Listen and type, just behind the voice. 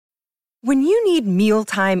When you need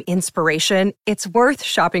mealtime inspiration, it's worth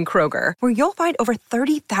shopping Kroger, where you'll find over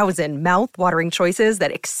 30,000 mouth-watering choices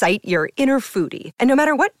that excite your inner foodie. And no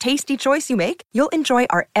matter what tasty choice you make, you'll enjoy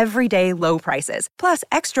our everyday low prices, plus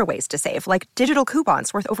extra ways to save, like digital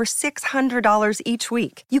coupons worth over $600 each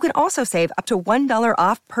week. You can also save up to $1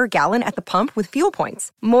 off per gallon at the pump with fuel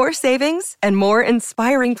points. More savings and more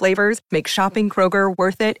inspiring flavors make shopping Kroger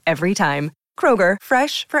worth it every time. Kroger,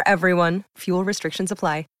 fresh for everyone. Fuel restrictions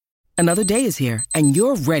apply. Another day is here, and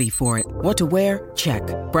you're ready for it. What to wear? Check.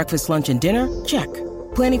 Breakfast, lunch, and dinner? Check.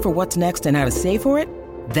 Planning for what's next and how to save for it?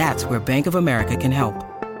 That's where Bank of America can help.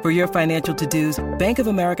 For your financial to-dos, Bank of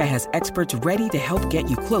America has experts ready to help get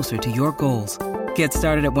you closer to your goals. Get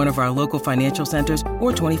started at one of our local financial centers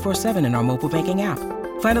or 24/7 in our mobile banking app.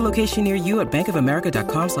 Find a location near you at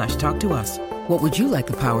bankofamerica.com/talktous. What would you like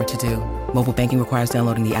the power to do? Mobile banking requires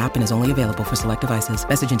downloading the app and is only available for select devices.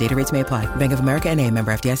 Message and data rates may apply. Bank of America N.A.,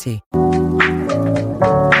 member FDIC.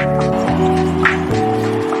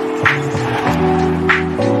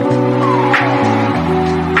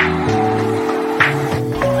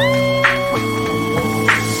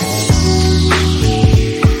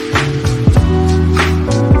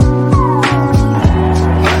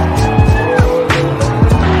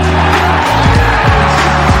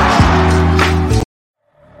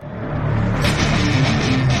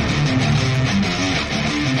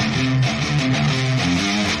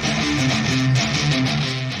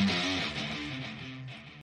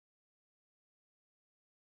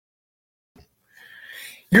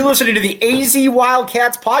 You're listening to the AZ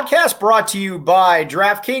Wildcats podcast brought to you by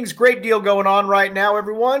DraftKings. Great deal going on right now,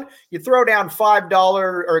 everyone. You throw down you throw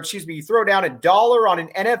down $1 on an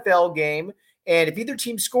NFL game, and if either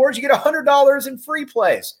team scores, you get $100 in free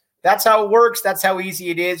plays. That's how it works. That's how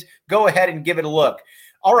easy it is. Go ahead and give it a look.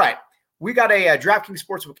 All right. We got a DraftKings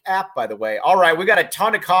Sportsbook app, by the way. All right. We got a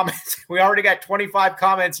ton of comments. We already got 25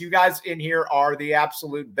 comments. You guys in here are the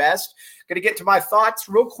absolute best. Going to get to my thoughts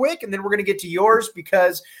real quick, and then we're going to get to yours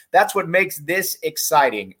because that's what makes this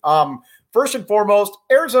exciting. First and foremost,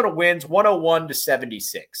 Arizona wins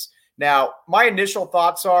 101-76. Now, my initial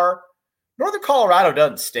thoughts are Northern Colorado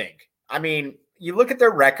doesn't stink. I mean, you look at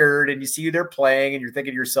their record and you see who they're playing and you're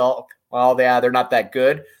thinking to yourself, well, yeah, they're not that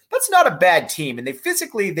good. That's not a bad team. And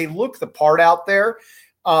they look the part out there.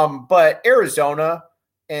 But Arizona,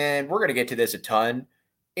 and we're going to get to this a ton,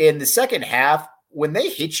 in the second half, when they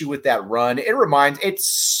hit you with that run, it's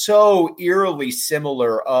so eerily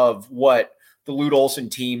similar of what the Lute Olson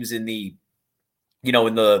teams in the late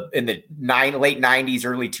 90s,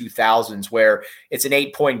 early 2000s, where it's an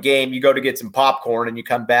 8-point game. You go to get some popcorn and you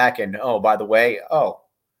come back and, oh, by the way,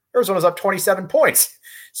 Arizona's up 27 points.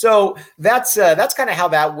 So that's kind of how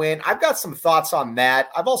that went. I've got some thoughts on that.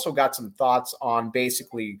 I've also got some thoughts on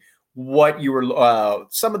basically what you were,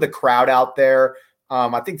 some of the crowd out there.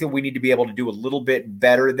 I think that we need to be able to do a little bit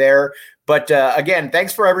better there. But again,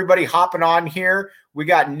 thanks for everybody hopping on here. We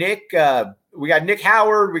got Nick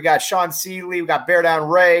Howard, we got Sean Seeley, we got Bear Down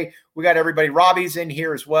Ray, we got everybody. Robbie's in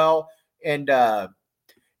here as well. And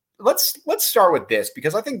let's start with this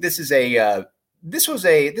because I think this is a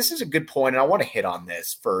good point, and I want to hit on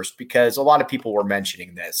this first because a lot of people were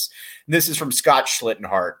mentioning this. And this is from Scott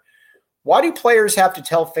Schlittenhart. Why do players have to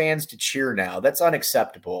tell fans to cheer now? That's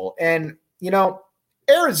unacceptable. And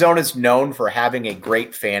Arizona's known for having a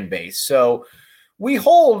great fan base. So we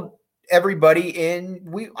hold everybody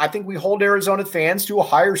I think we hold Arizona fans to a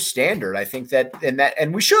higher standard. I think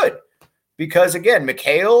and we should, because again,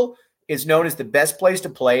 McHale is known as the best place to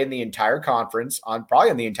play in the entire conference, probably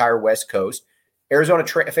on the entire West Coast. Arizona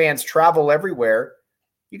fans travel everywhere.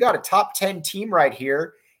 You got a top 10 team right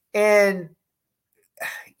here, and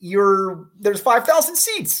there's 5,000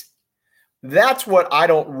 seats. That's what I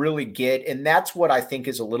don't really get, and that's what I think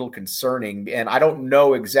is a little concerning, and I don't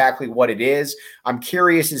know exactly what it is. I'm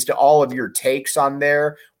curious as to all of your takes on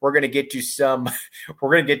there. We're going to get to some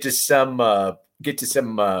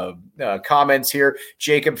comments here.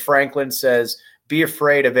 Jacob Franklin says, "Be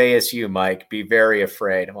afraid of ASU, Mike. Be very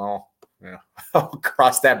afraid." Well, I'll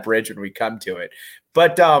cross that bridge when we come to it.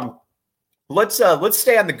 But let's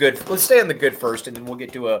stay on the good. Let's stay on the good first, and then we'll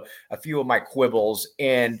get to a few of my quibbles.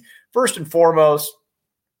 And first and foremost,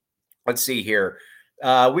 let's see here.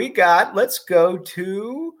 Let's go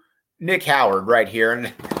to Nick Howard right here.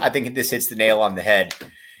 And I think this hits the nail on the head.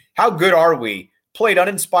 How good are we? Played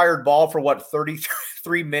uninspired ball for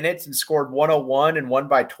 33 minutes and scored 101 and won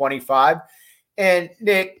by 25. And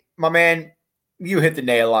Nick, my man, you hit the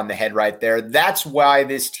nail on the head right there. That's why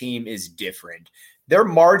this team is different. Their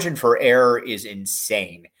margin for error is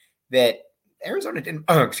insane. That Arizona didn't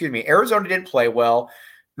play well.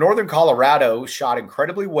 Northern Colorado shot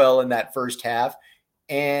incredibly well in that first half.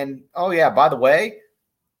 And, oh, yeah, by the way,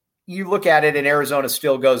 you look at it and Arizona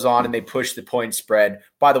still goes on and they push the point spread.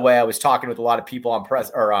 By the way, I was talking with a lot of people on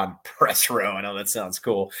press row. I know that sounds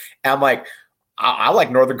cool. And I'm like, I like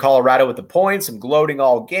Northern Colorado with the points. I'm gloating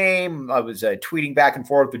all game. I was tweeting back and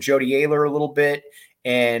forth with Jody Ayler a little bit,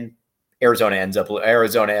 and Arizona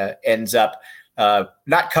ends up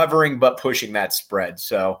not covering but pushing that spread.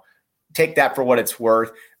 So take that for what it's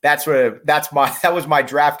worth. That was my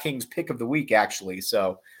DraftKings pick of the week, actually.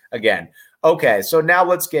 So again, okay. So now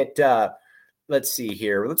let's get let's see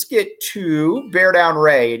here. Let's get to Bear Down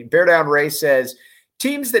Ray. Bear Down Ray says,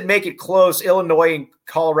 teams that make it close, Illinois and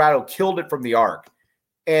Colorado killed it from the arc.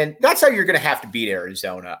 And that's how you're going to have to beat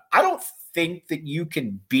Arizona. I don't think that you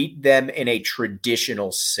can beat them in a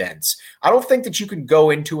traditional sense. I don't think that you can go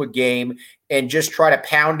into a game and just try to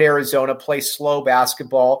pound Arizona, play slow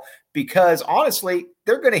basketball, because honestly,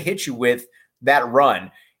 they're going to hit you with that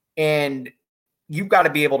run. And you've got to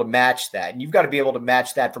be able to match that. And you've got to be able to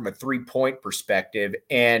match that from a 3-point perspective.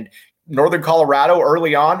 And Northern Colorado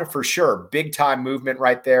early on, for sure, big time movement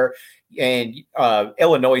right there. And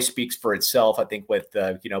Illinois speaks for itself, I think, with,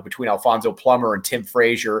 between Alfonso Plummer and Tim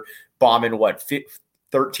Frazier bombing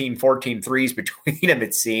 13, 14 threes between them,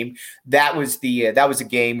 it seemed. That was a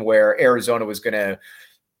game where Arizona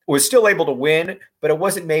was still able to win, but it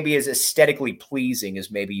wasn't maybe as aesthetically pleasing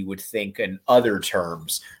as maybe you would think in other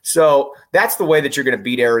terms. So that's the way that you're going to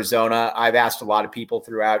beat Arizona. I've asked a lot of people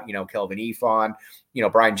throughout, Kelvin Efon,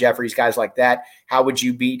 Brian Jeffries, guys like that. How would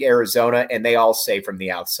you beat Arizona? And they all say from the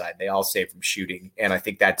outside. They all say from shooting. And I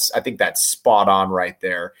think that's spot on right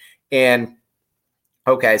there. And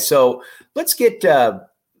okay, so let's get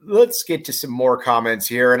to some more comments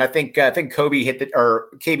here. And I think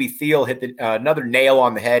KB Thiel hit another nail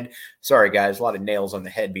on the head. Sorry, guys, a lot of nails on the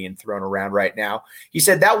head being thrown around right now. He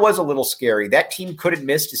said that was a little scary. That team couldn't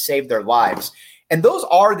miss to save their lives. And those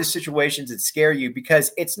are the situations that scare you,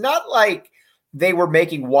 because it's not like they were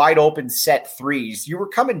making wide open set threes. You were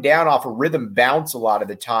coming down off a rhythm bounce a lot of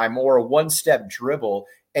the time, or a one-step dribble,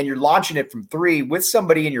 and you're launching it from three with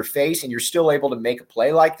somebody in your face, and you're still able to make a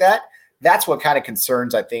play like that. That's what kind of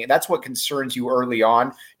concerns, I think. That's what concerns you early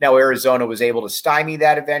on. Now, Arizona was able to stymie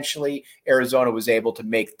that eventually. Arizona was able to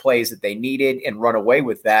make plays that they needed and run away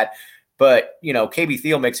with that. But, KB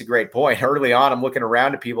Thiel makes a great point. Early on, I'm looking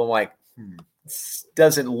around at people, I'm like, this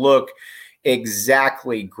doesn't look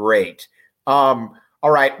exactly great. All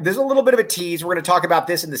right, there's a little bit of a tease. We're going to talk about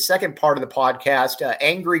this in the second part of the podcast.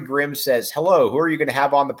 Angry Grim says, hello, who are you going to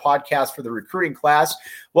have on the podcast for the recruiting class?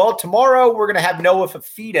 Well, tomorrow we're going to have Noah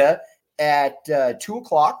Fafita at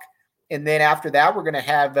 2:00. And then after that, we're going to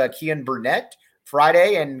have Kian Burnett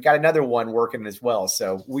Friday, and got another one working as well.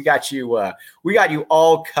 So we got you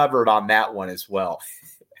all covered on that one as well.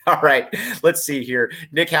 All right, let's see here.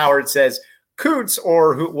 Nick Howard says, Kuntz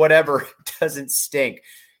or whatever doesn't stink.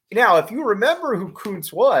 Now, if you remember who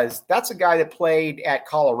Kuntz was, that's a guy that played at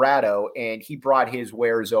Colorado, and he brought his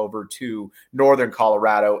wares over to Northern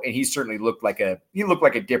Colorado, and he certainly looked like a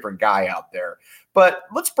different guy out there. But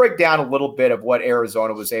let's break down a little bit of what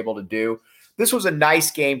Arizona was able to do. This was a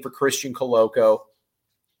nice game for Christian Koloko.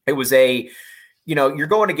 It was you're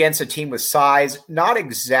going against a team with size, not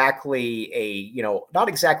exactly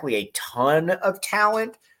a ton of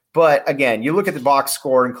talent. But again, you look at the box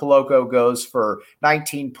score, and Koloko goes for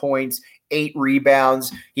 19 points, 8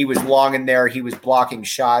 rebounds. He was long in there. He was blocking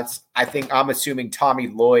shots. I'm assuming Tommy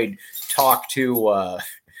Lloyd talked to a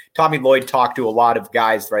lot of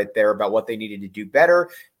guys right there about what they needed to do better.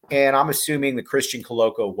 And I'm assuming that Christian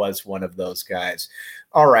Koloko was one of those guys.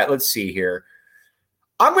 All right, let's see here.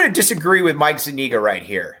 I'm going to disagree with Mike Zuniga right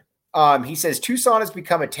here. He says Tucson has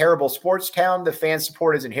become a terrible sports town. The fan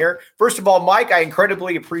support isn't here. First of all, Mike, I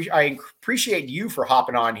incredibly appreciate you for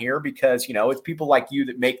hopping on here, because, it's people like you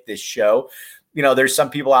that make this show. There's some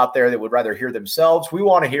people out there that would rather hear themselves. We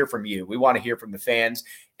want to hear from you. We want to hear from the fans.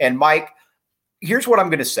 And Mike, here's what I'm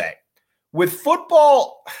going to say. With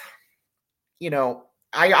football,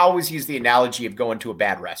 I always use the analogy of going to a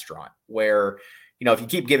bad restaurant where, if you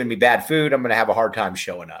keep giving me bad food, I'm going to have a hard time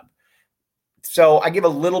showing up. So I give a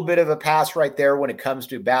little bit of a pass right there when it comes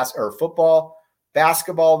to football.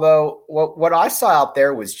 Basketball, though, what I saw out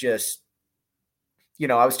there was just,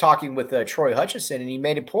 I was talking with Troy Hutchison, and he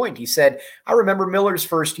made a point. He said, I remember Miller's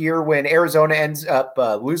first year when Arizona ends up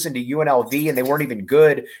losing to UNLV, and they weren't even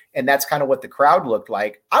good, and that's kind of what the crowd looked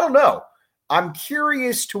like. I don't know. I'm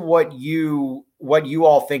curious to what you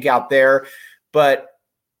all think out there, but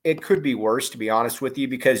it could be worse, to be honest with you,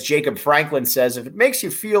 because Jacob Franklin says, if it makes you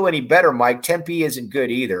feel any better, Mike, Tempe isn't good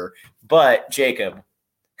either. But, Jacob,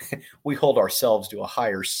 we hold ourselves to a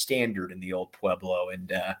higher standard in the old Pueblo.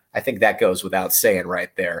 And I think that goes without saying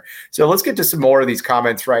right there. So let's get to some more of these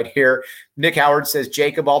comments right here. Nick Howard says,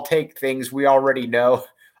 Jacob, I'll take things we already know.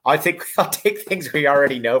 I think I'll take things we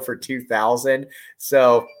already know for 2,000.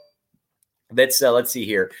 So let's see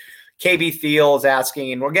here. KB Thiel is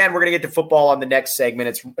asking, and again, we're going to get to football on the next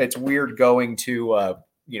segment. It's weird going to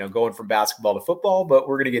going from basketball to football, but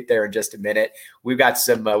we're going to get there in just a minute. We got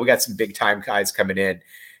some big time guys coming in,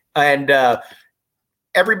 and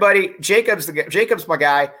everybody, Jacob's my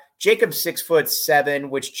guy. Jacob's 6'7",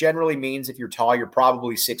 which generally means if you're tall, you're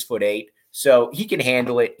probably 6'8". So he can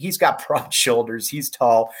handle it. He's got broad shoulders. He's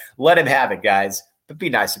tall. Let him have it, guys. But be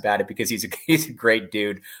nice about it because he's a great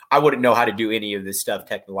dude. I wouldn't know how to do any of this stuff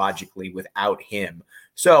technologically without him.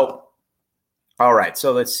 So, all right.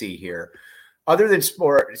 So let's see here. Other than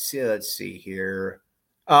sport, let's see here.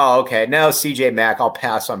 Oh, okay. No, CJ Mack. I'll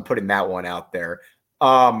pass on putting that one out there.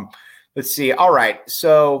 Let's see. All right.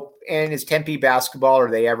 So, and is Tempe basketball? Are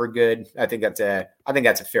they ever good? I think that's a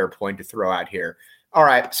fair point to throw out here. All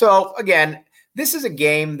right. So again, this is a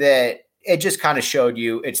game that it just kind of showed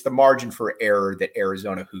you it's the margin for error that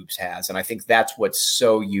Arizona Hoops has. And I think that's what's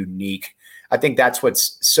so unique. I think that's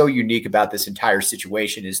what's so unique about this entire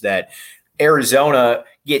situation is that Arizona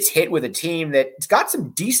gets hit with a team that's got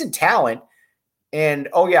some decent talent. And,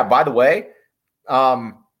 oh, yeah, by the way,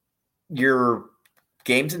 your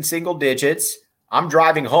game's in single digits. I'm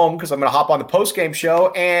driving home because I'm going to hop on the postgame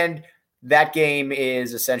show, and that game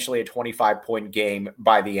is essentially a 25-point game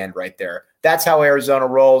by the end right there. That's how Arizona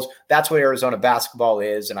rolls. That's what Arizona basketball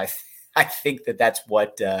is, and I think that's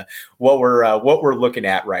what we're looking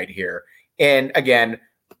at right here. And again,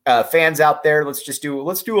 fans out there, let's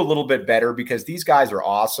do a little bit better because these guys are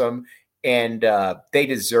awesome, and they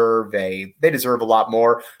deserve a lot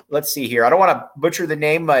more. Let's see here. I don't want to butcher the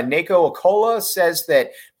name. Nako Okola says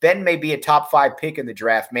that Ben may be a top 5 pick in the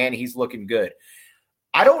draft. Man, he's looking good.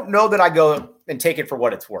 I don't know that I go and take it for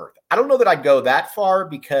what it's worth. I don't know that I'd go that far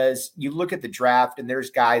because you look at the draft and there's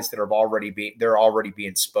guys that are already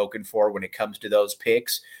being spoken for when it comes to those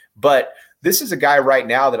picks. But this is a guy right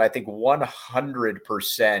now that I think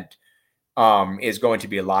 100% is going to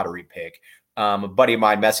be a lottery pick. A buddy of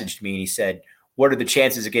mine messaged me and he said, what are the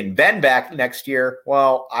chances of getting Ben back next year?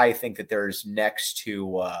 Well, I think that there's next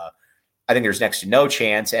to no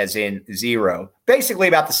chance, as in zero. Basically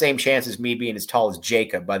about the same chance as me being as tall as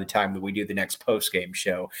Jacob by the time that we do the next postgame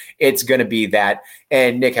show. It's going to be that.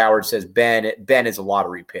 And Nick Howard says Ben is a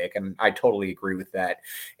lottery pick, and I totally agree with that.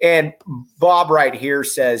 And Bob right here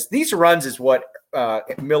says these runs is what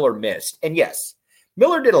Miller missed. And yes,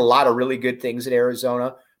 Miller did a lot of really good things at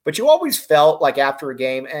Arizona, but you always felt like after a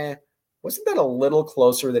game, wasn't that a little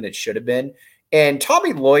closer than it should have been? And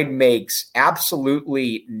Tommy Lloyd makes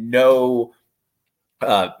absolutely no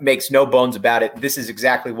bones about it. This is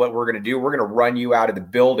exactly what we're going to do. We're going to run you out of the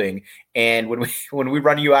building. And when we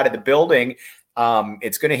run you out of the building,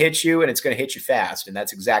 it's going to hit you and it's going to hit you fast. And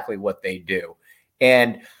that's exactly what they do.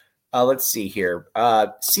 And let's see here.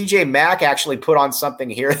 CJ Mack actually put on something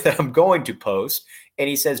here that I'm going to post. And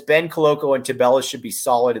he says, Ben Koloko and Tabella should be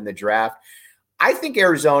solid in the draft. I think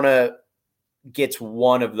Arizona gets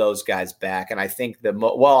one of those guys back. And I think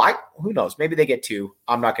who knows? Maybe they get two.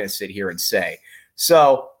 I'm not going to sit here and say.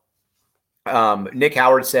 So Nick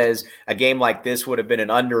Howard says a game like this would have been an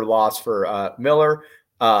under loss for Miller.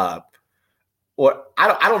 I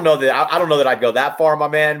don't know that I'd go that far, my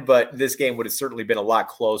man, but this game would have certainly been a lot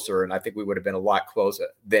closer. And I think we would have been a lot closer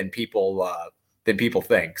than people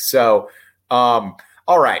think. So, all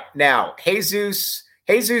right. Now, Jesus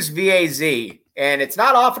VAZ. And it's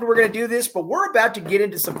not often we're going to do this, but we're about to get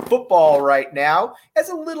into some football right now as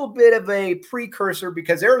a little bit of a precursor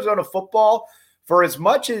because Arizona football, for as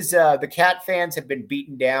much as the Cat fans have been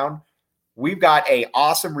beaten down, we've got an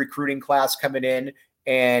awesome recruiting class coming in,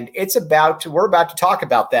 and we're about to talk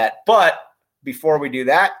about that. But before we do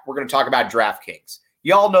that, we're going to talk about DraftKings.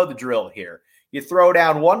 You all know the drill here. You throw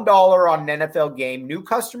down $1 on an NFL game, new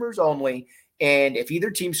customers only, and if either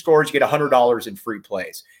team scores, you get $100 in free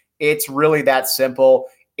plays. It's really that simple.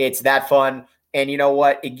 It's that fun. And you know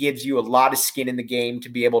what? It gives you a lot of skin in the game to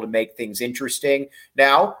be able to make things interesting.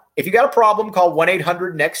 Now, if you got a problem, call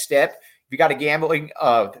 1-800-NEXT-STEP. If you got a gambling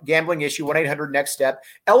issue, 1-800-NEXT-STEP.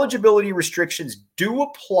 Eligibility restrictions do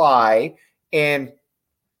apply. And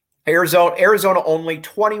Arizona only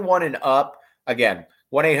 21 and up. Again,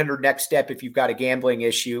 1-800-NEXT-STEP if you've got a gambling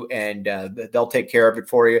issue, and they'll take care of it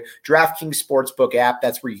for you. DraftKings Sportsbook app,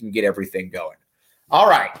 that's where you can get everything going. All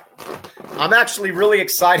right. I'm actually really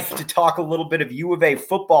excited to talk a little bit of U of A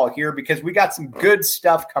football here because we got some good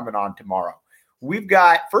stuff coming on tomorrow. We've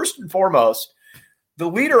got, first and foremost, the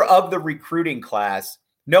leader of the recruiting class,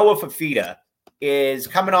 Noah Fifita, is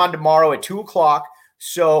coming on tomorrow at 2:00.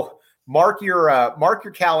 So mark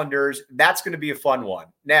your calendars. That's going to be a fun one.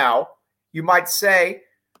 Now, you might say,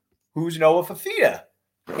 who's Noah Fifita?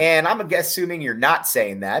 And I'm assuming you're not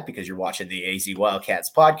saying that because you're watching the AZ Wildcats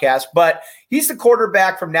podcast, but he's the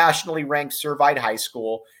quarterback from nationally ranked Servite High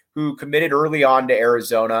School who committed early on to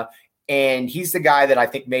Arizona. And he's the guy that I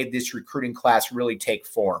think made this recruiting class really take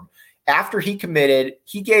form. After he committed,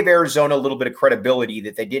 he gave Arizona a little bit of credibility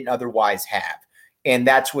that they didn't otherwise have. And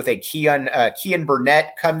that's with a Kean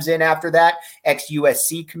Burnett comes in after that,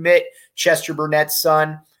 ex-USC commit. Chester Burnett's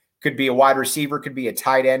son, could be a wide receiver, could be a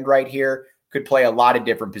tight end right here, could play a lot of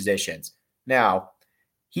different positions. Now,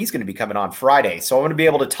 he's going to be coming on Friday. So I'm going to be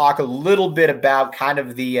able to talk a little bit about kind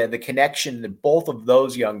of the connection that both of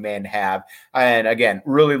those young men have. And again,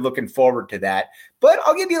 really looking forward to that. But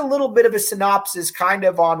I'll give you a little bit of a synopsis kind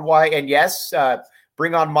of on why. And yes,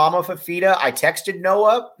 bring on Mama Fifita. I texted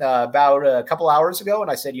Noah about a couple hours ago, and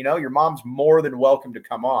I said, your mom's more than welcome to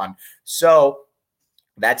come on. So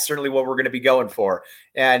that's certainly what we're going to be going for.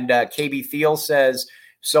 And KB Thiel says,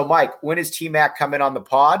 so Mike, when is T-Mac coming on the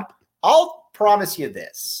pod? I'll promise you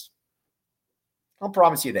this.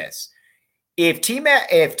 If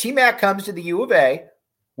T-Mac comes to the U of A,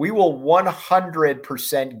 we will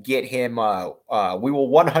 100% get him. We will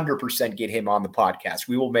 100% get him on the podcast.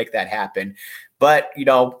 We will make that happen. But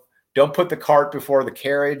don't put the cart before the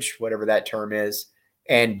carriage, whatever that term is.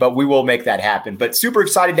 But we will make that happen. But super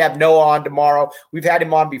excited to have Noah on tomorrow. We've had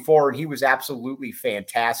him on before, and he was absolutely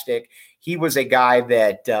fantastic. He was a guy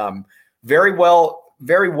that very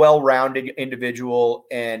well-rounded individual,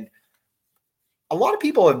 and a lot of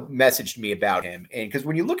people have messaged me about him. And because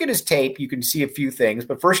when you look at his tape, you can see a few things.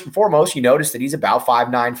 But first and foremost, you notice that he's about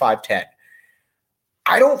 5'9", 5'10".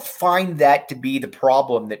 I don't find that to be the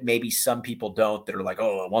problem that maybe some people don't, that are like,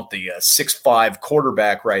 oh, I want the 6'5"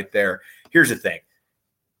 quarterback right there. Here's the thing.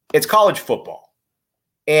 It's college football.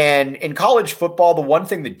 And in college football, the one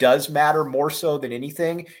thing that does matter more so than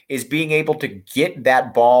anything is being able to get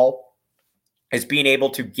that ball, is being able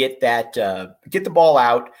to get the ball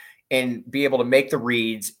out and be able to make the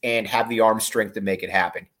reads and have the arm strength to make it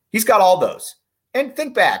happen. He's got all those. And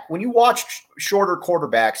think back, when you watch shorter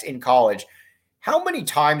quarterbacks in college, how many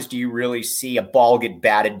times do you really see a ball get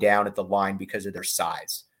batted down at the line because of their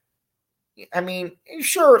size? I mean,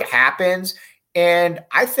 sure, it happens. And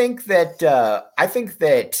I think that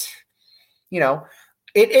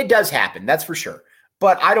it does happen. That's for sure.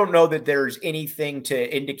 But I don't know that there's anything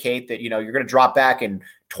to indicate that, you're going to drop back and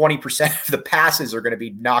 20% of the passes are going to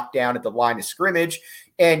be knocked down at the line of scrimmage.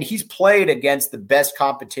 And he's played against the best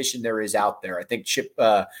competition there is out there. I think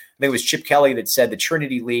it was Chip Kelly that said the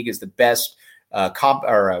Trinity League is the best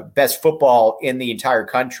best football in the entire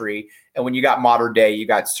country. And when you got Modern Day, you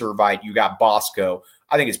got Servite, you got Bosco,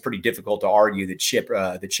 I think it's pretty difficult to argue that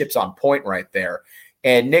the Chip's on point right there.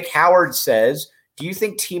 And Nick Howard says, do you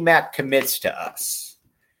think T-Mac commits to us?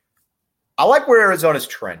 I like where Arizona's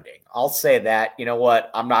trending. I'll say that. You know what?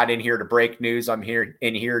 I'm not in here to break news. I'm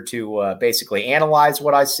in here to basically analyze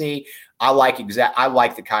what I see. I like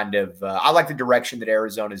the direction that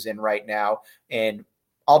Arizona's in right now. And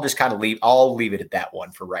I'll just kind of leave it at that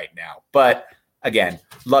one for right now. But again,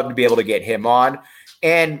 love to be able to get him on.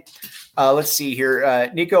 And let's see here.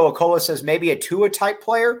 Nico Okola says maybe a Tua type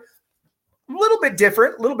player. A little bit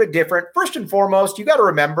different. First and foremost, you got to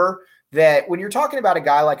remember that when you're talking about a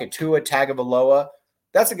guy like a Tua Tagovailoa,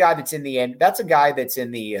 that's a guy that's in the end. That's a guy that's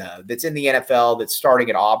in the NFL, that's starting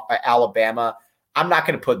at Alabama. I'm not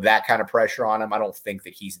going to put that kind of pressure on him. I don't think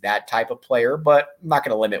that he's that type of player, but I'm not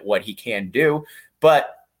going to limit what he can do.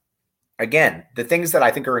 But again, the things that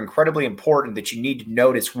I think are incredibly important that you need to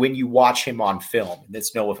notice when you watch him on film, and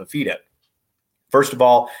that's Noah Fifita. First of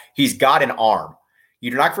all, he's got an arm.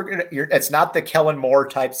 You're not it's not the Kellen Moore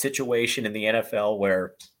type situation in the NFL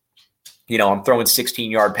where, I'm throwing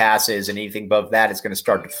 16-yard passes and anything above that is going to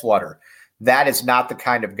start to flutter. That is not the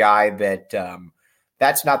kind of guy that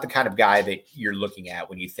you're looking at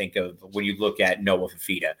when you look at Noah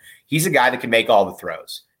Fifita. He's a guy that can make all the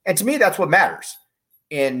throws. And to me, that's what matters.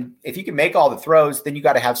 And if you can make all the throws, then you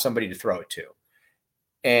got to have somebody to throw it to.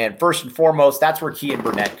 And first and foremost, that's where Kean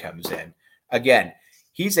Burnett comes in. Again,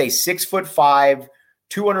 he's a 6'5",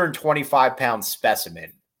 225-pound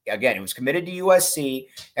specimen. Again, he was committed to USC.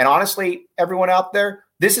 And honestly, everyone out there,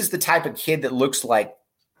 this is the type of kid that looks like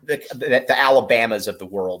the Alabamas of the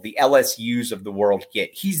world, the LSUs of the world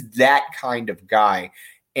get. He's that kind of guy.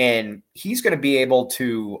 And he's going to be able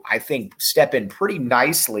to, I think, step in pretty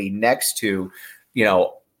nicely next to,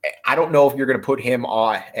 I don't know if you're going to put him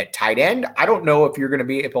on at tight end. I don't know if you're going to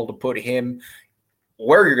be able to put him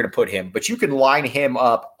where you're going to put him, but you can line him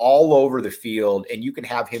up all over the field and you can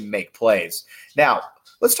have him make plays. Now,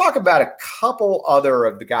 let's talk about a couple other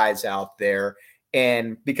of the guys out there.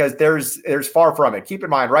 And because there's far from it. Keep in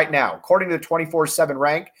mind right now, according to the 24/7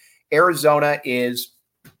 rank, Arizona is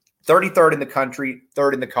 33rd in the country,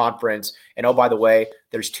 3rd in the conference. And oh, by the way,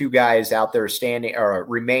 there's 2 guys out there standing or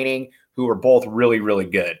remaining who are both really, really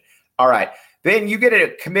good. All right. Then you get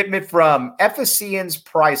a commitment from Efesians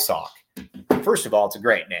Prysock. First of all, it's a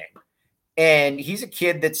great name. And he's a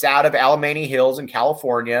kid that's out of Alamany Hills in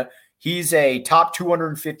California. He's a top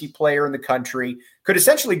 250 player in the country, could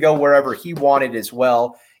essentially go wherever he wanted as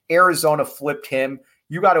well. Arizona flipped him.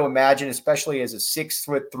 You got to imagine, especially as a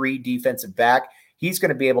 6'3" defensive back, he's going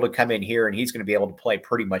to be able to come in here and he's going to be able to play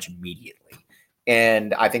pretty much immediately.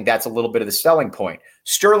 And I think that's a little bit of the selling point.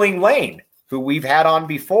 Sterling Lane, who we've had on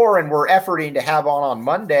before and we're efforting to have on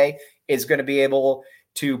Monday, is going to be able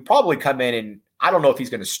to probably come in, and I don't know if he's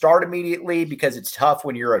going to start immediately because it's tough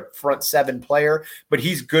when you're a front 7 player, but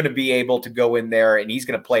he's going to be able to go in there and he's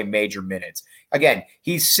going to play major minutes. Again,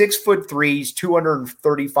 he's 6'3", he's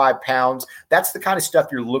 235 pounds. That's the kind of stuff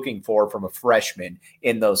you're looking for from a freshman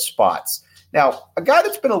in those spots. Now, a guy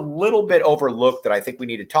that's been a little bit overlooked that I think we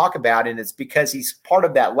need to talk about, and it's because he's part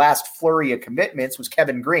of that last flurry of commitments, was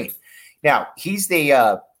Kevin Green. Now, he's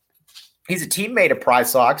a teammate of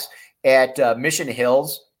Prysock's at Mission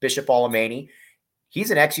Hills, Bishop Alamany. He's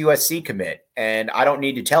an ex-USC commit, and I don't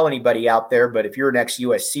need to tell anybody out there, but if you're an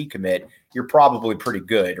ex-USC commit, you're probably pretty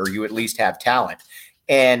good, or you at least have talent.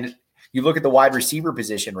 And you look at the wide receiver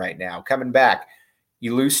position right now, coming back,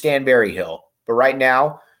 you lose Stan Berryhill, but right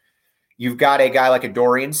now you've got a guy like a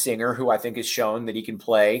Dorian Singer, who I think has shown that he can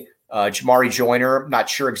play. Jamari Joyner, not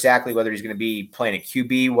sure exactly whether he's going to be playing at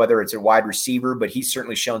QB, whether it's a wide receiver, but he's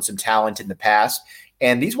certainly shown some talent in the past.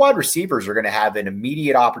 And these wide receivers are going to have an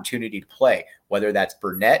immediate opportunity to play, whether that's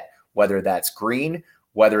Burnett, whether that's Green,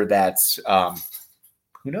 whether that's,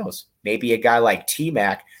 who knows, maybe a guy like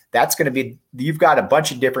T-Mac. That's going to be – you've got a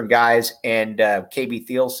bunch of different guys, and KB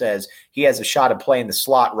Thiel says he has a shot of playing the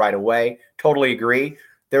slot right away. Totally agree.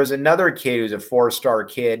 There's another kid who's a 4-star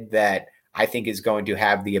kid that I think is going to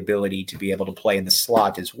have the ability to be able to play in the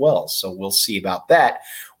slot as well. So we'll see about that.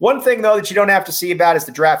 One thing, though, that you don't have to see about is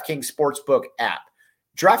the DraftKings Sportsbook app.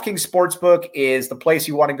 DraftKings Sportsbook is the place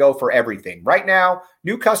you want to go for everything. Right now,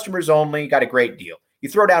 new customers only, got a great deal. You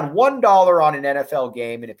throw down $1 on an NFL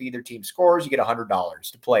game, and if either team scores, you get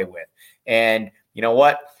 $100 to play with. And you know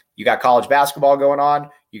what? You got college basketball going on.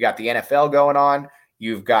 You got the NFL going on.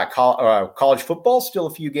 You've got college football, still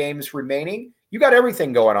a few games remaining. You got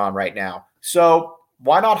everything going on right now. So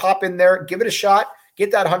why not hop in there, give it a shot,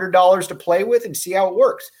 get that $100 to play with, and see how it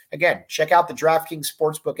works. Again, check out the DraftKings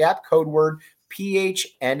Sportsbook app, code word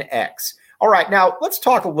PHNX. All right, now let's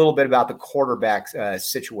talk a little bit about the quarterback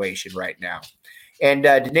situation right now. And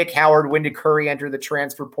Nick Howard, when did Curry enter the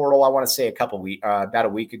transfer portal? I want to say about a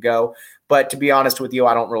week ago. But to be honest with you,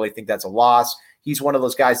 I don't really think that's a loss. He's one of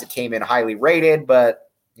those guys that came in highly rated, but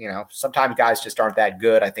sometimes guys just aren't that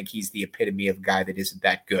good. I think he's the epitome of a guy that isn't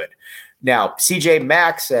that good. Now, CJ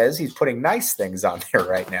Mack says he's putting nice things on there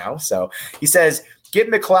right now. So he says, get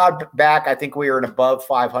McLeod back. I think we are an above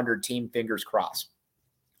 500 team, fingers crossed.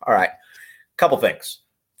 All right, couple things.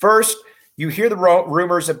 First, you hear the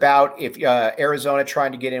rumors about if Arizona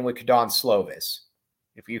trying to get in with Kedon Slovis.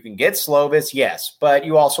 If you can get Slovis, yes, but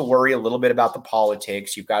you also worry a little bit about the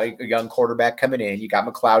politics. You've got a young quarterback coming in. You got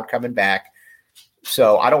McLeod coming back.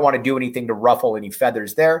 So I don't want to do anything to ruffle any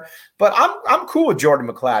feathers there. But I'm cool with Jordan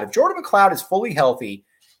McLeod. If Jordan McLeod is fully healthy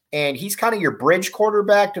and he's kind of your bridge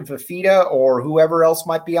quarterback to Fafita or whoever else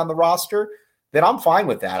might be on the roster, then I'm fine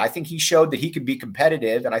with that. I think he showed that he could be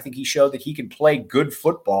competitive, and I think he showed that he can play good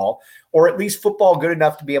football, or at least football good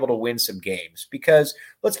enough to be able to win some games. Because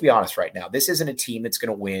let's be honest right now, this isn't a team that's going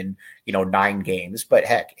to win, 9 games. But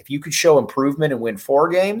heck, if you could show improvement and win 4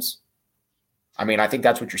 games, I think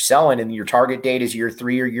that's what you're selling, and your target date is year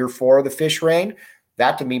 3 or year 4 of the fish reign.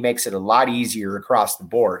 That to me makes it a lot easier across the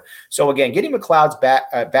board. So again, getting McLeod's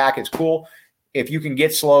back is cool. If you can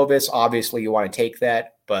get Slovis, obviously you want to take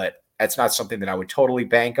that, but that's not something that I would totally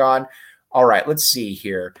bank on. All right, let's see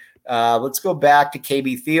here. Let's go back to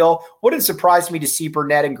KB Thiel. Wouldn't surprise me to see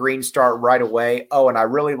Burnett and Green start right away. Oh, and I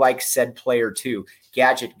really like said player too.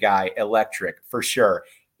 Gadget guy, electric, for sure.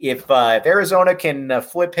 If Arizona can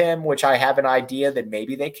flip him, which I have an idea that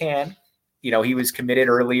maybe they can. He was committed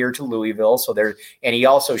earlier to Louisville, and he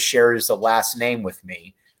also shares the last name with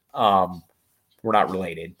me. We're not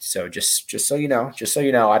related. So just so you know,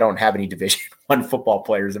 I don't have any Division I football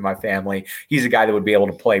players in my family. He's a guy that would be able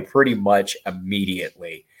to play pretty much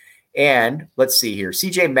immediately. And let's see here.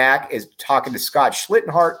 CJ Mack is talking to Scott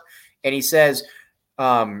Schlittenhart, and he says,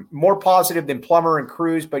 more positive than Plummer and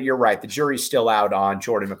Cruz, but you're right. The jury's still out on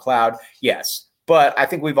Jordan McLeod. Yes. But I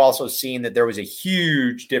think we've also seen that there was a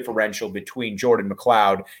huge differential between Jordan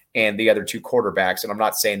McLeod and the other two quarterbacks. And I'm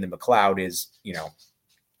not saying that McLeod is, I'm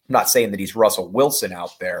not saying that he's Russell Wilson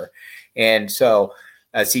out there. And so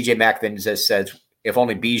CJ Mack then just says, if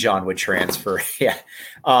only Bijan would transfer. Yeah.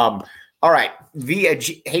 All right.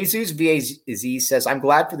 Jesus VAZ says, I'm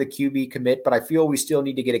glad for the QB commit, but I feel we still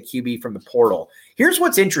need to get a QB from the portal. Here's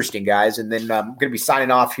what's interesting, guys. And then I'm going to be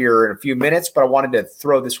signing off here in a few minutes, but I wanted to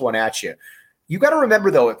throw this one at you. You got to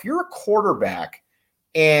remember, though, if you're a quarterback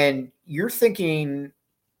and you're thinking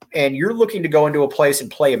and you're looking to go into a place and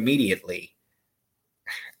play immediately,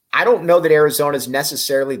 I don't know that Arizona is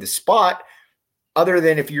necessarily the spot, other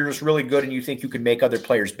than if you're just really good and you think you can make other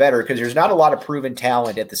players better, because there's not a lot of proven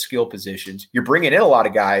talent at the skill positions. You're bringing in a lot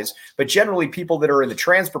of guys, but generally people that are in the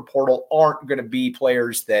transfer portal aren't going to be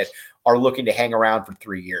players that are looking to hang around for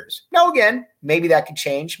 3 years. Now, again, maybe that could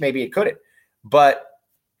change. Maybe it couldn't. But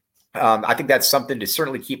I think that's something to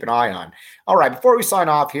certainly keep an eye on. All right, before we sign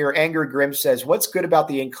off here, Angry Grim says, what's good about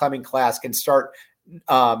the incoming class can start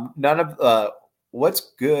what's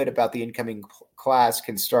good about the incoming class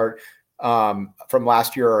can start from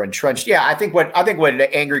last year are entrenched. Yeah, I think what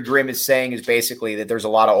Angry Grim is saying is basically that there's a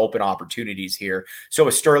lot of open opportunities here. So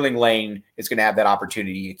a Sterling Lane is going to have that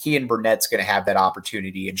opportunity. A Kean Burnett's going to have that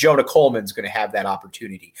opportunity. And Jonah Coleman's going to have that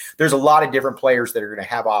opportunity. There's a lot of different players that are going to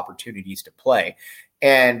have opportunities to play.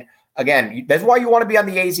 And again, that's why you want to be on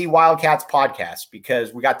the AZ Wildcats podcast,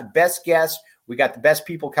 because we got the best guests. We got the best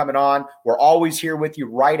people coming on. We're always here with you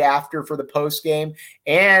right after for the post game.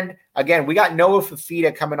 And again, we got Noah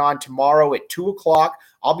Fafita coming on tomorrow at 2:00.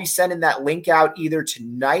 I'll be sending that link out either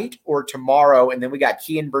tonight or tomorrow. And then we got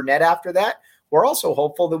Kean Burnett after that. We're also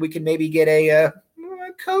hopeful that we can maybe get a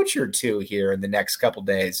coach or two here in the next couple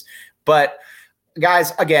days. But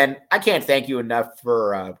guys, again, I can't thank you enough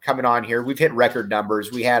for coming on here. We've hit record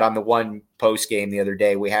numbers. We had on the one post game the other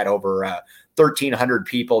day, we had over 1,300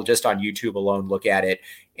 people just on YouTube alone look at it.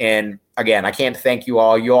 And again, I can't thank you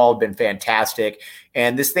all. You all have been fantastic.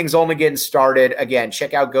 And this thing's only getting started. Again,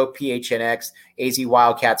 check out GoPHNX, AZ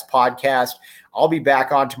Wildcats podcast. I'll be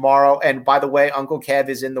back on tomorrow. And by the way, Uncle Kev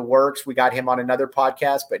is in the works. We got him on another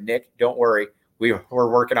podcast, but Nick, don't worry. We're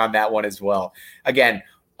working on that one as well. Again,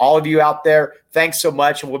 all of you out there, thanks so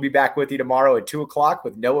much. And we'll be back with you tomorrow at 2:00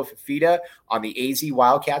 with Noah Fafita on the AZ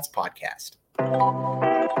Wildcats podcast.